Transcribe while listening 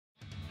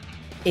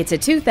It's a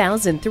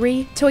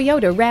 2003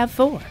 Toyota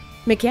RAV4.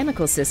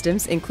 Mechanical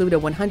systems include a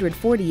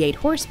 148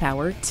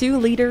 horsepower,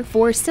 2-liter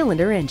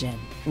 4-cylinder engine,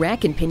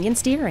 rack and pinion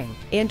steering,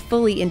 and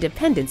fully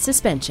independent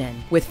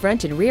suspension with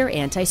front and rear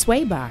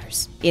anti-sway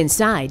bars.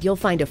 Inside, you'll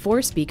find a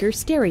 4-speaker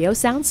stereo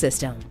sound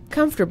system,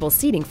 comfortable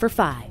seating for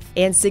 5,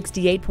 and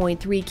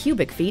 68.3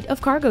 cubic feet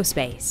of cargo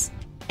space.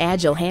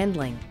 Agile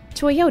handling,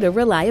 Toyota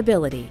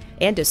reliability,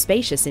 and a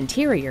spacious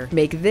interior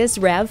make this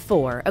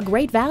RAV4 a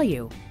great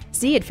value.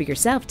 See it for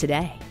yourself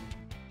today.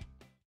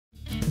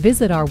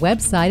 Visit our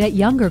website at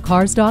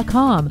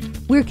youngercars.com.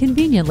 We're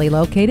conveniently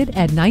located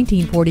at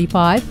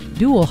 1945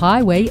 Dual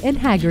Highway in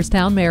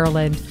Hagerstown,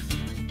 Maryland.